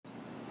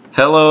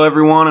Hello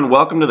everyone and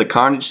welcome to the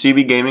Carnage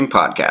CB Gaming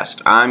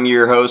Podcast. I'm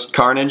your host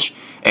Carnage,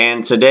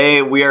 and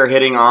today we are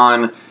hitting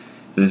on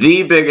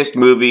the biggest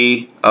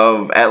movie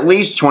of at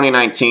least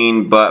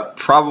 2019, but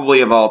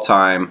probably of all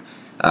time.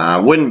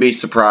 Wouldn't be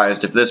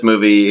surprised if this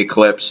movie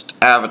eclipsed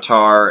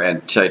Avatar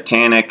and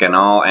Titanic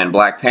and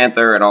Black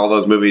Panther and all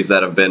those movies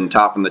that have been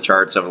topping the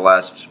charts over the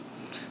last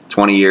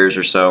 20 years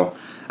or so.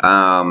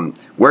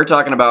 We're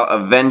talking about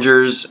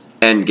Avengers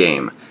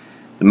Endgame.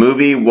 The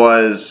movie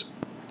was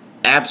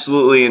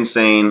absolutely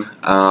insane,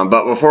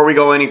 but before we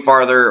go any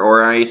farther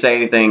or I say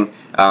anything,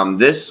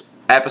 this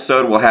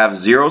episode will have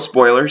zero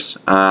spoilers.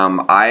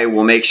 I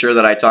will make sure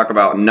that I talk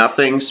about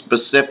nothing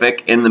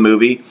specific in the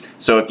movie,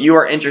 so if you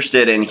are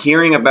interested in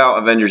hearing about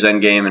Avengers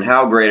Endgame and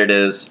how great it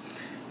is,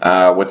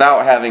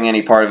 without having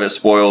any part of it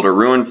spoiled or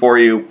ruined for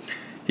you,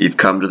 you've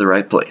come to the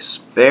right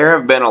place. There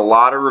have been a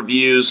lot of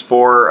reviews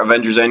for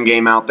Avengers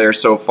Endgame out there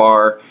so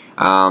far,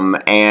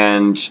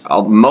 and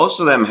most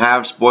of them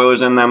have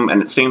spoilers in them,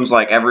 and it seems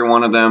like every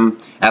one of them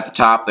at the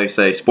top they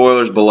say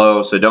spoilers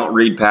below, so don't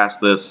read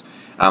past this.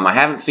 I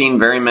haven't seen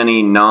very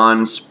many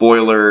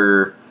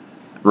non-spoiler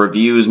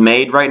reviews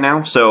made right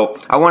now, so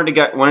I wanted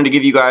to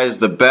give you guys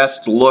the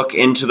best look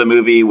into the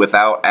movie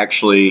without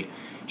actually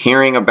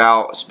hearing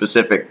about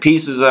specific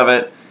pieces of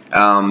it.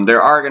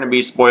 There are going to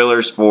be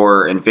spoilers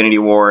for Infinity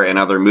War and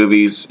other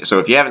movies, so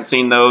if you haven't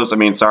seen those, I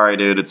mean, sorry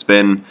dude, it's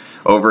been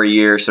over a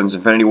year since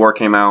Infinity War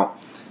came out,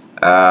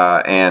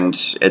 and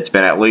it's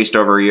been at least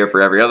over a year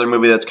for every other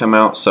movie that's come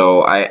out,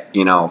 so I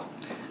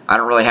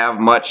don't really have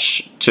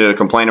much to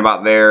complain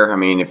about there. I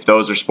mean, if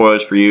those are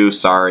spoilers for you,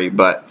 sorry,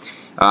 but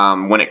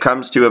when it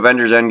comes to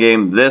Avengers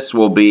Endgame, this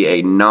will be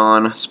a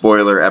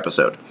non-spoiler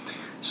episode.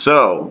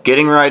 So,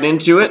 getting right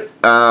into it,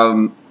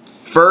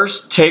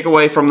 first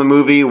takeaway from the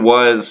movie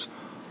was,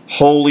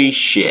 holy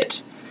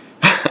shit.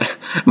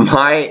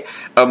 My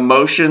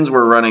emotions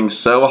were running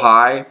so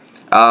high.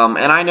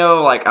 And I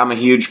know, like, I'm a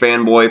huge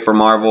fanboy for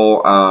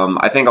Marvel.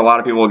 I think a lot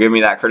of people will give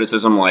me that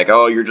criticism, like,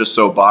 oh, you're just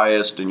so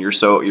biased and you're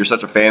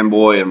such a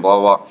fanboy and blah,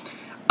 blah.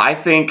 I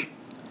think,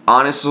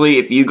 honestly,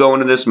 if you go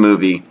into this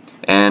movie,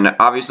 and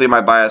obviously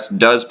my bias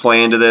does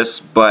play into this,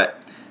 but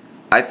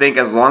I think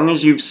as long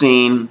as you've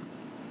seen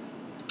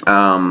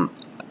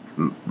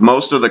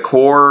most of the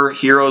core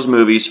heroes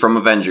movies from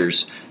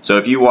Avengers, so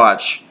if you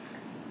watch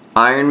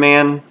Iron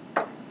Man,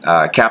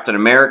 Captain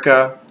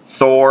America,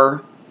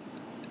 Thor,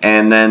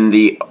 and then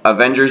the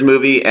Avengers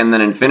movie, and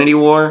then Infinity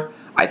War,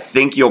 I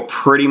think you'll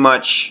pretty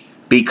much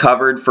be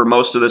covered for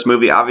most of this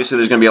movie. Obviously,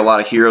 there's going to be a lot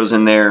of heroes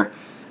in there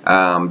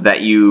that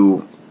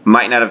you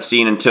might not have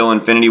seen until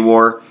Infinity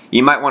War.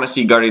 You might want to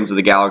see Guardians of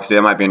the Galaxy.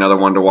 That might be another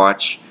one to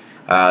watch.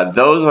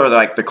 Those are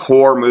like the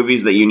core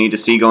movies that you need to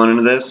see going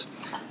into this.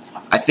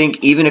 I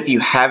think even if you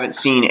haven't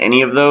seen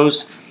any of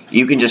those,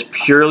 you can just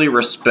purely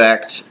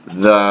respect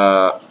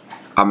the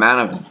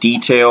amount of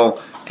detail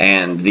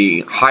and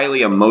the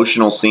highly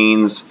emotional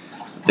scenes.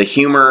 The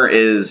humor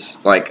is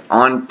like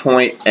on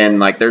point, and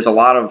like there's a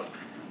lot of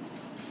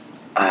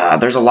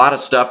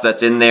stuff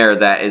that's in there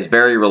that is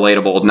very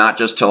relatable, not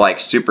just to like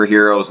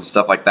superheroes and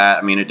stuff like that.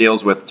 I mean, it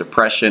deals with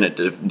depression,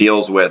 it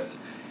deals with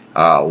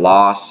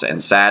loss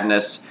and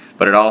sadness,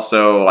 but it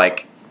also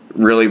like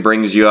really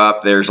brings you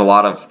up. There's a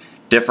lot of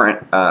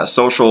different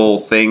social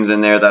things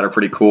in there that are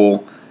pretty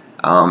cool.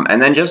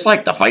 And then just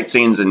like the fight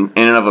scenes in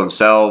and of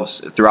themselves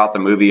throughout the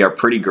movie are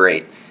pretty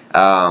great.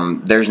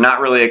 There's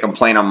not really a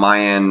complaint on my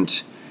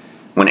end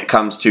when it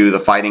comes to the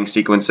fighting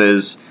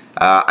sequences.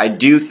 I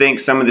do think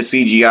some of the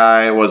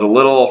CGI was a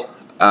little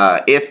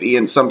iffy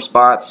in some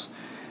spots.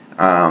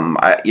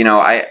 I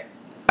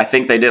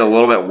think they did a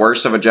little bit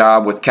worse of a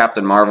job with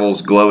Captain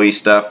Marvel's glowy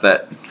stuff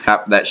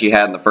that she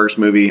had in the first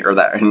movie, or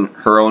that in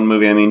her own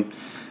movie, I mean.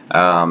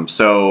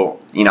 So,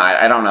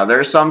 I don't know.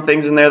 There's some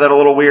things in there that are a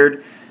little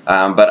weird,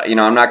 but,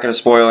 I'm not going to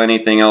spoil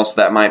anything else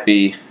that might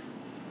be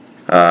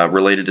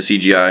related to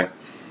CGI.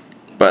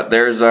 But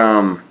there's,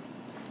 I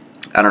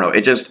don't know,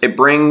 it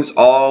brings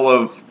all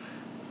of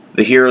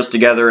the heroes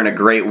together in a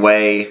great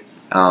way.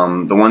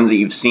 The ones that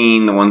you've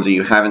seen, the ones that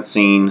you haven't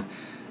seen,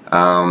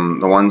 the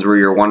ones where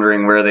you're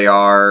wondering where they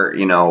are,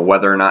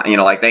 whether or not,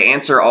 like they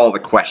answer all the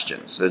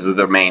questions. This is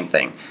the main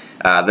thing.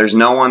 There's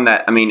no one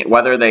that, I mean,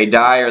 whether they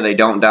die or they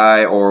don't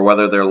die, or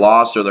whether they're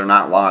lost or they're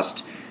not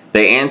lost,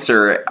 they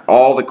answer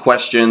all the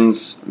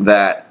questions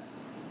that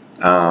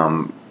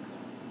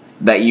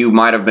that you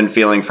might have been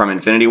feeling from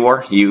Infinity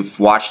War. You've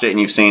watched it and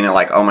you've seen it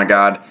like, oh my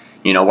god,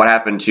 what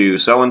happened to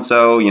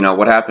so-and-so,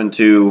 what happened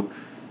to,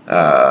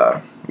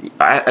 I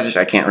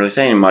can't really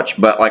say much,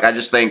 but like I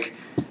just think,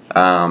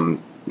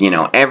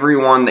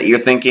 everyone that you're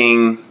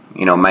thinking,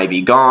 might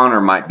be gone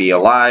or might be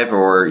alive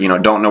or,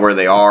 don't know where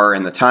they are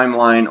in the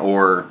timeline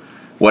or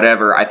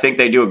whatever. I think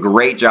they do a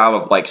great job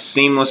of like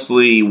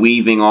seamlessly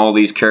weaving all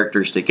these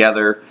characters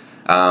together.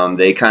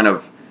 They kind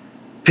of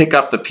pick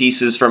up the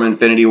pieces from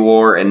Infinity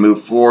War and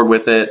move forward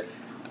with it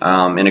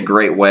in a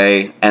great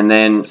way. And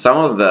then some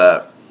of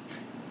the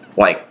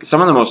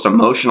most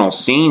emotional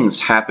scenes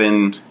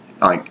happen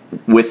like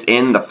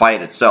within the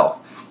fight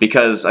itself.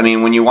 Because, I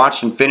mean, when you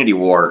watch Infinity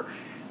War,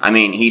 I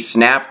mean, he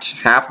snapped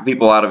half the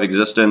people out of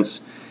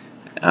existence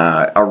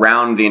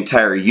around the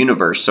entire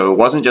universe, so it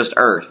wasn't just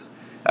Earth.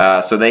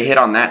 So they hit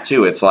on that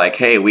too. It's like,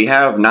 hey, we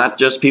have not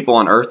just people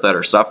on Earth that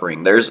are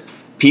suffering. There's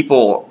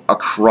people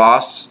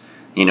across,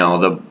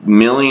 the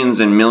millions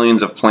and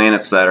millions of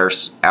planets that are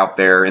out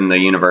there in the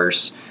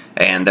universe,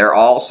 and they're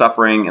all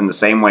suffering in the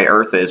same way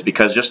Earth is,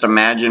 because just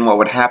imagine what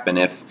would happen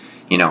if,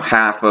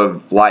 half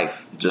of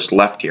life just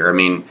left here. I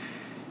mean,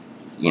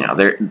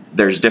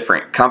 there's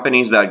different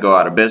companies that would go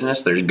out of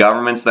business. There's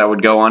governments that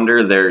would go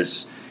under.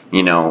 There's,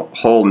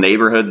 whole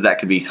neighborhoods that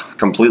could be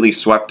completely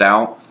swept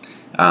out.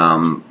 I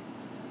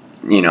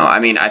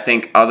mean, I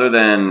think other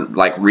than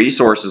like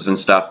resources and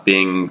stuff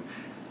being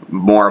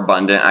more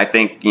abundant, I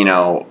think,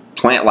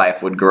 plant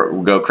life would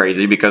go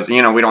crazy, because,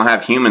 we don't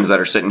have humans that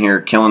are sitting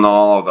here killing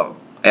all of the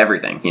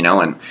everything,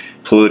 and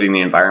polluting the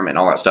environment and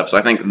all that stuff. So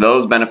I think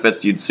those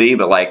benefits you'd see,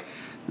 but like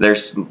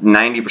there's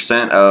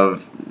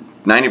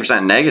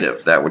 90%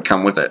 negative that would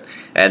come with it.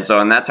 And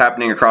that's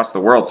happening across the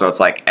world. So it's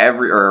like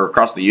or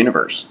across the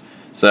universe.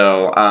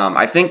 So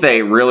I think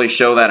they really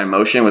show that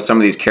emotion with some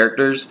of these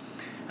characters.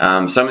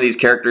 Some of these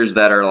characters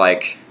that are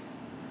like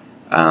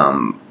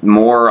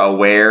more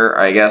aware,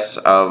 I guess,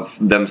 of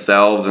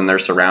themselves and their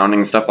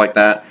surroundings, stuff like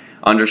that,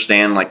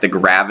 understand like the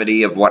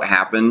gravity of what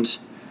happened.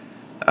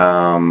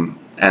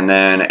 And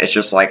then it's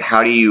just like,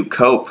 how do you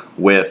cope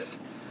with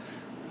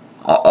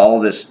all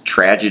this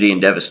tragedy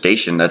and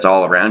devastation that's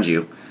all around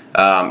you?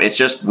 It's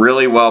just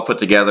really well put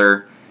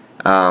together.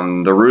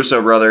 The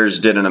Russo brothers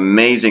did an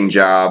amazing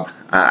job.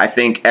 I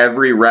think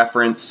every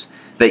reference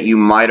that you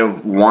might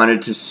have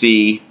wanted to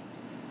see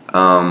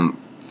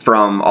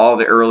from all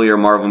the earlier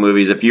Marvel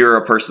movies, if you're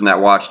a person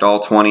that watched all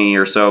 20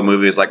 or so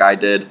movies like I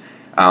did,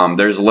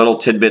 there's little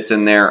tidbits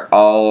in there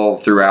all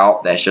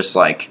throughout that's just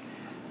like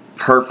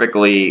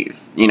perfectly,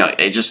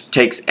 it just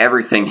takes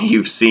everything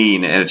you've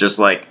seen and it just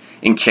like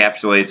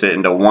encapsulates it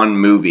into one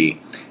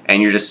movie.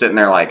 And you're just sitting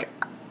there like,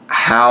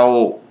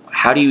 how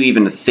do you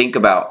even think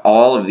about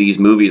all of these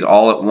movies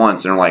all at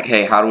once? And like,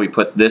 hey, how do we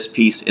put this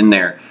piece in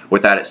there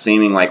without it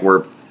seeming like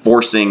we're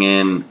forcing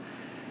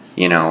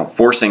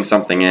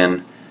something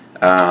in?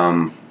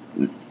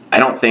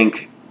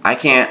 I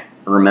can't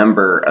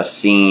remember a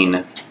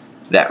scene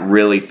that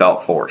really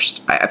felt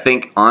forced. I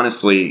think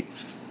honestly,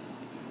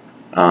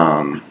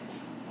 I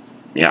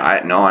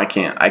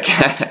can't.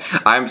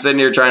 I'm sitting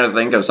here trying to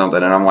think of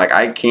something, and I'm like,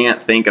 I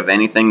can't think of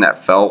anything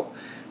that felt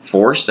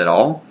forced at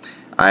all.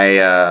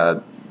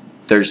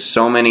 There's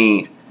so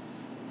many.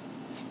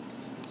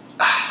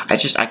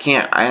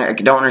 I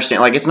don't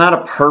understand. Like, it's not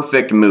a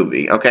perfect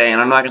movie, okay? And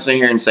I'm not gonna sit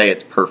here and say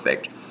it's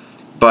perfect,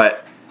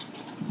 but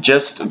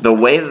just the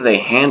way that they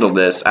handled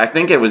this, I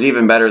think it was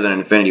even better than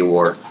Infinity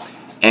War.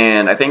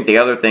 And I think the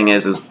other thing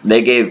is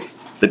they gave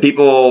the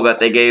people that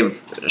they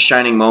gave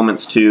shining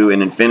moments to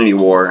in Infinity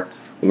War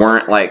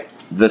weren't like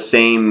the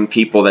same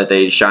people that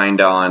they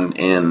shined on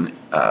in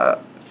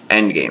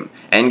Endgame.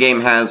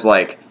 Endgame has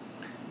like,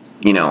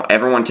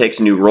 everyone takes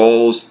new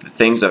roles.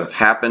 Things have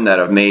happened that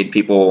have made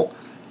people,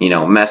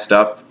 messed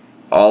up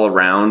all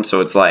around.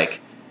 So it's like,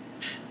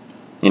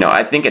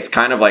 I think it's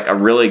kind of like a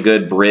really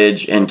good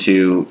bridge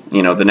into,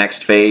 the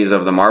next phase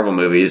of the Marvel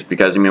movies,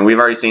 because, we've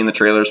already seen the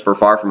trailers for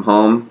Far From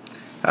Home.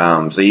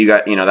 So you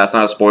got, that's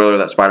not a spoiler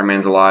that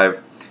Spider-Man's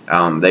alive.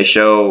 They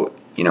show,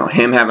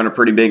 him having a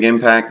pretty big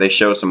impact. They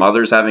show some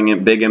others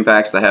having big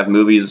impacts that have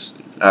movies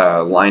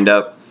lined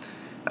up.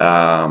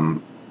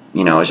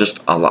 It's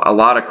just a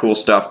lot of cool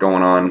stuff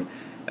going on.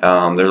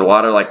 There's a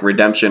lot of like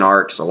redemption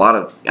arcs, a lot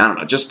of,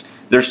 just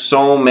there's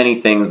so many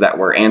things that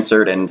were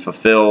answered and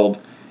fulfilled.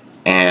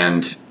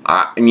 And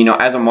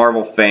as a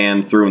Marvel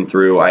fan through and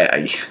through,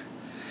 I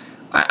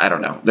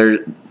don't know.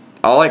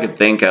 All I could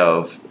think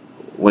of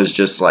was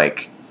just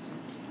like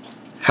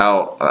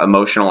how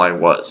emotional I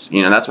was.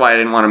 That's why I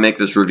didn't want to make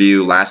this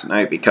review last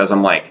night, because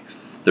I'm like,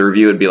 the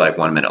review would be like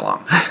 1 minute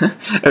long.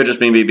 It would just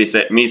be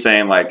me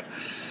saying like,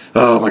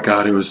 oh my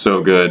god, it was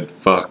so good.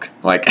 Fuck.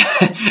 Like,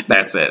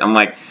 that's it. I'm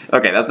like,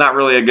 okay, that's not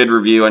really a good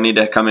review. I need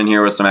to come in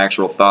here with some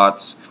actual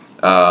thoughts.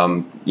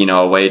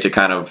 A way to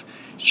kind of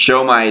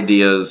show my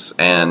ideas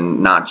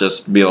and not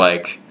just be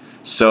like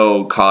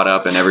so caught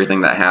up in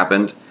everything that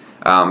happened.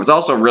 It's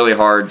also really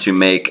hard to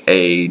make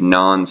a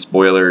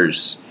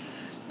non-spoilers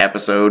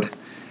episode,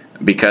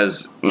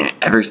 because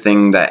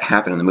everything that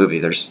happened in the movie,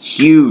 there's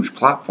huge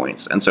plot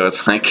points, and so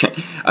it's like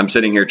I'm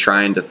sitting here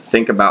trying to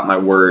think about my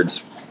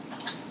words,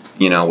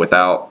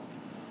 without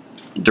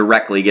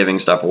directly giving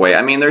stuff away.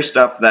 There's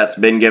stuff that's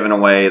been given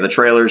away. The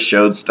trailers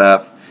showed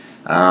stuff.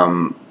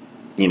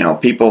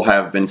 People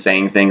have been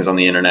saying things on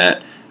the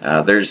internet.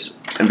 There's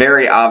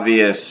very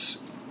obvious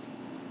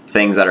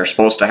things that are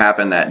supposed to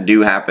happen that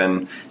do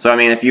happen. So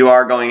if you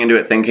are going into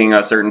it thinking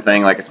a certain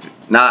thing, like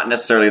not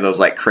necessarily those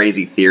like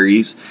crazy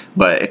theories,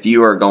 but if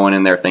you are going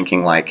in there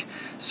thinking like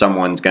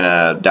someone's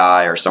gonna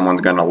die or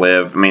someone's gonna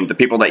live, the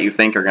people that you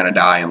think are gonna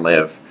die and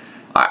live,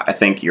 I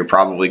think you're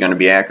probably going to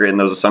be accurate in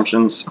those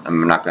assumptions.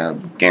 I'm not going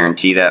to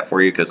guarantee that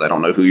for you, because I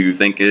don't know who you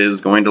think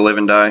is going to live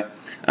and die.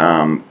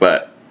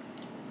 But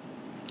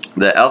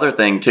the other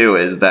thing too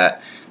is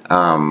that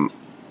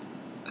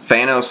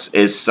Thanos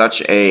is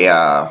such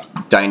a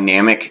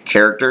dynamic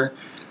character.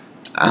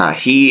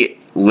 He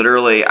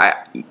literally,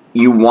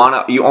 you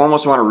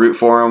almost want to root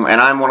for him, and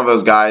I'm one of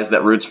those guys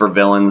that roots for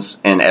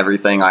villains in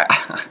everything. I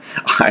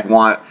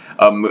want.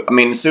 I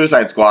mean,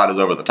 Suicide Squad is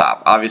over the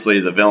top. Obviously,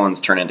 the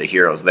villains turn into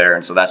heroes there,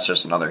 and so that's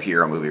just another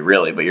hero movie,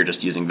 really. But you're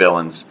just using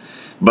villains.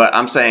 But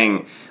I'm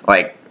saying,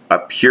 like, a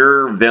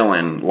pure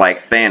villain like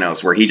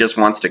Thanos, where he just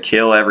wants to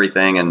kill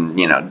everything and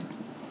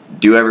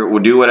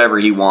do whatever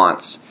he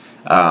wants.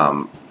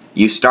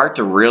 You start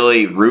to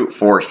really root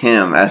for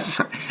him, as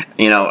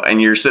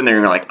and you're sitting there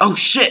and you're like, oh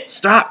shit,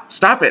 stop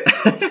it.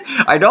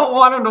 I don't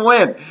want him to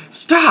win.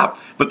 Stop.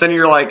 But then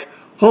you're like,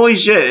 holy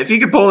shit, if he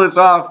could pull this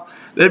off,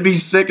 that'd be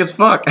sick as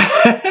fuck.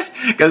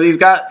 Because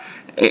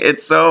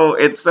it's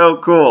so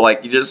cool.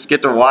 Like, you just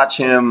get to watch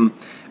him,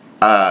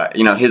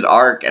 his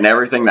arc and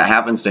everything that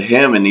happens to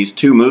him in these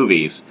 2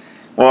 movies.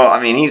 Well,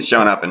 I mean, he's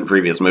shown up in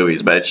previous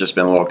movies, but it's just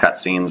been little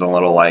cutscenes, a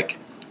little like,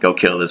 go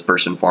kill this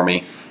person for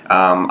me.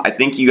 I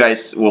think you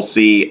guys will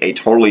see a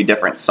totally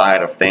different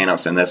side of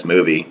Thanos in this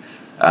movie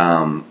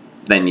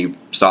than you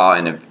saw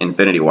in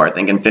Infinity War. I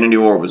think Infinity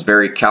War was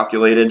very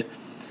calculated.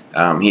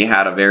 He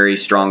had a very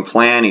strong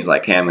plan. He's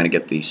like, hey, I'm going to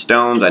get these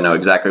stones. I know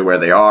exactly where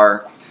they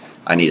are.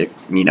 I need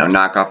to,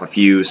 knock off a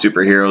few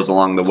superheroes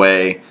along the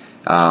way.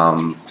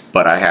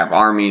 But I have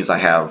armies. I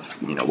have,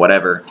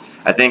 whatever.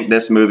 I think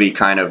this movie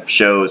kind of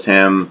shows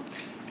him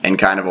in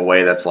kind of a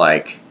way that's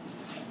like,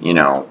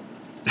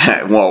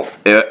 well,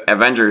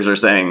 Avengers are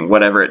saying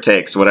whatever it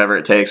takes, whatever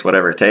it takes,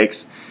 whatever it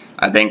takes.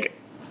 I think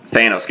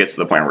Thanos gets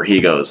to the point where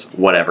he goes,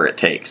 whatever it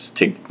takes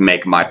to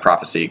make my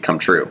prophecy come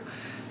true.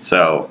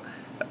 So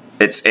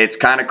it's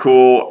kind of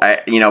cool.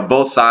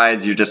 Both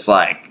sides, you're just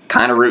like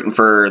kind of rooting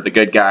for the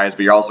good guys,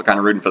 but you're also kind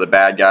of rooting for the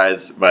bad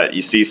guys. But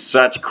you see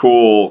such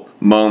cool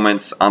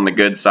moments on the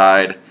good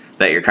side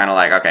that you're kind of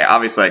like, okay,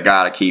 obviously I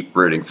gotta keep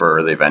rooting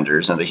for the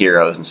Avengers and the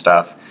heroes and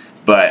stuff.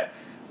 But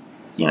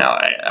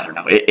I don't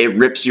know. It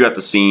rips you at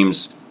the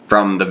seams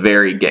from the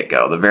very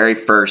get-go. The very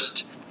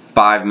first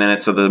 5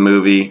 minutes of the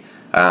movie,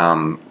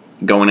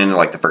 going into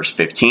like the first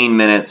 15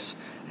 minutes,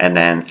 and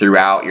then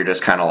throughout you're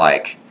just kind of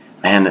like,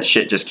 man, that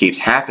shit just keeps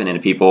happening to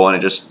people, and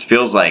it just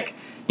feels like,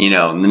 the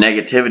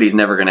negativity is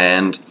never going to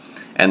end.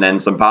 And then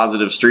some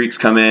positive streaks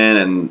come in,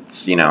 and,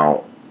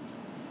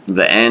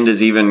 the end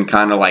is even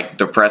kind of like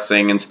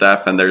depressing and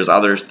stuff, and there's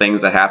other things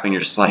that happen.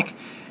 You're just like,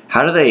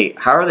 how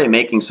are they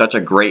making such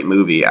a great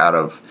movie out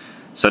of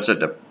such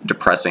a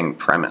depressing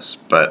premise?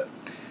 But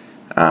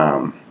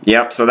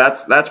yep, so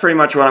that's pretty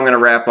much what I'm going to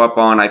wrap up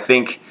on. I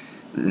think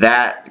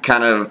that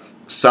kind of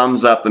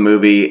sums up the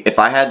movie. If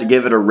I had to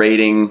give it a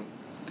rating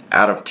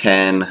out of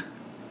 10,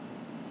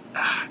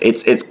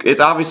 it's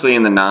obviously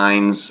in the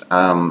 9s.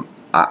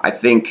 I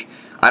think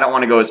I don't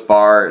want to go as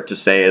far to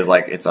say as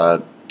like it's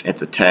a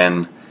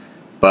 10,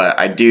 but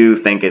I do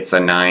think it's a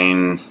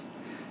 9.7,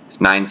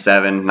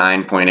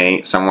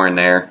 9.8, somewhere in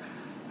there.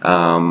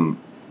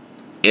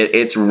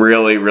 It's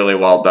really, really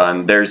well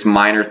done. There's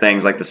minor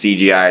things like the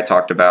CGI I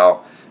talked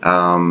about,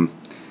 and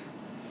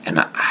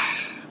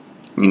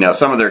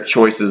some of their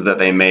choices that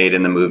they made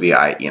in the movie,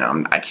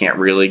 I can't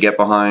really get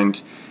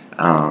behind.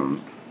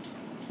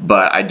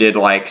 But I did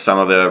like some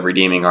of the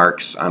redeeming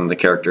arcs on the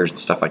characters and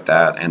stuff like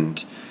that,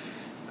 and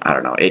I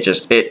don't know.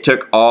 It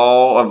took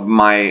all of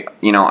my,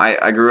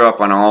 I grew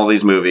up on all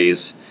these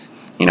movies.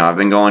 I've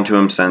been going to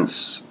them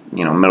since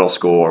middle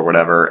school or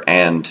whatever,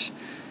 and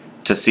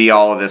to see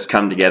all of this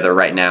come together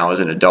right now as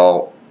an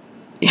adult,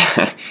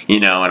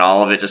 and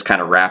all of it just kind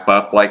of wrap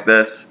up like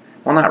this.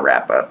 Well, not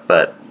wrap up,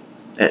 but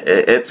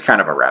it's kind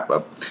of a wrap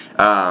up.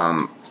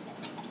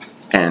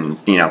 And,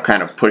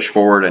 kind of push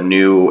forward a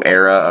new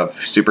era of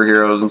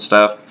superheroes and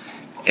stuff.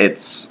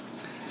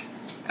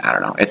 I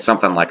don't know, it's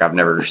something like I've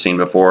never seen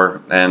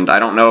before, and I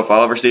don't know if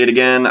I'll ever see it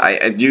again.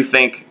 I do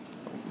think,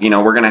 we're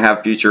going to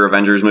have future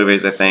Avengers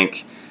movies, I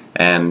think,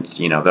 and,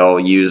 they'll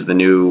use the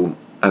new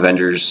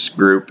Avengers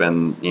group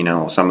and,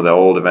 some of the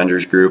old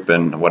Avengers group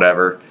and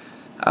whatever,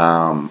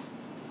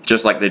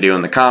 just like they do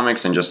in the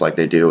comics and just like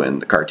they do in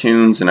the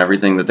cartoons and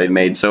everything that they've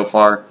made so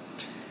far.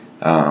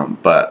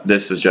 But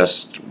this is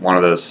just one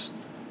of those,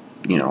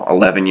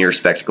 11-year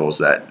spectacles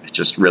that it's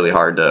just really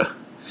hard to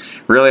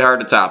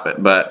top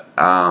it. But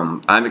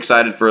I'm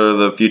excited for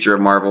the future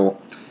of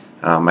Marvel.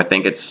 I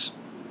think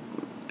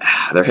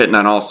they're hitting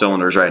on all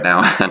cylinders right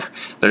now, and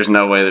there's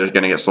no way they're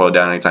going to get slowed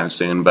down anytime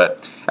soon.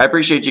 But I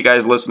appreciate you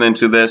guys listening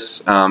to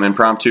this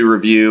impromptu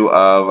review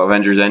of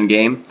Avengers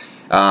Endgame.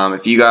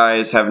 If you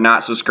guys have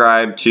not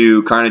subscribed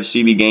to Carnage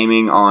CB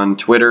Gaming on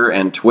Twitter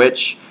and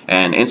Twitch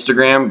and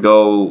Instagram,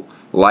 go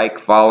like,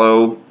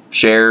 follow,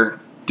 share,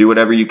 do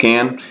whatever you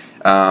can.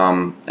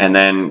 And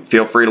then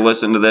feel free to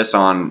listen to this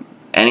on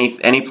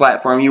any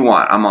platform you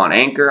want. I'm on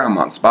Anchor, I'm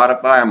on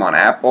Spotify, I'm on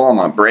Apple, I'm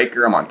on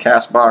Breaker, I'm on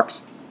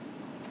CastBox.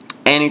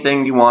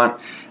 Anything you want,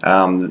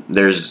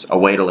 there's a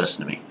way to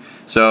listen to me.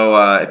 So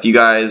if you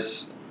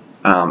guys...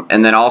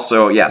 and then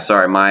also,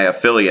 my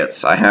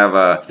affiliates. I have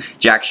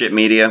Jackshit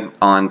Media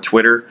on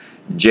Twitter,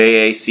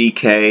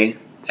 JACKSHT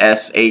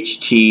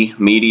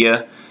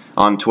Media.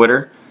 on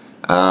Twitter.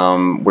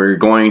 We're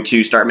going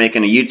to start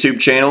making a YouTube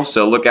channel,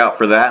 so look out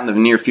for that in the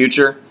near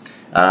future.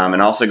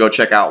 And also go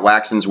check out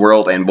Waxon's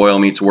World and Boyle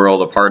Meets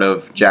World, a part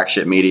of Jack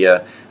Shit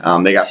Media.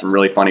 They got some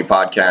really funny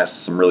podcasts,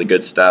 some really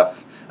good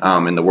stuff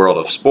in the world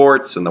of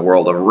sports, in the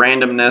world of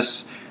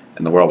randomness,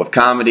 in the world of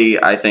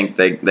comedy. I think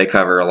they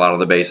cover a lot of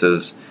the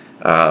bases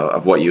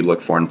of what you'd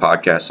look for in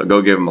podcasts, so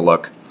go give them a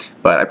look.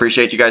 But I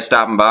appreciate you guys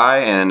stopping by,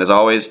 and as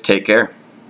always, take care.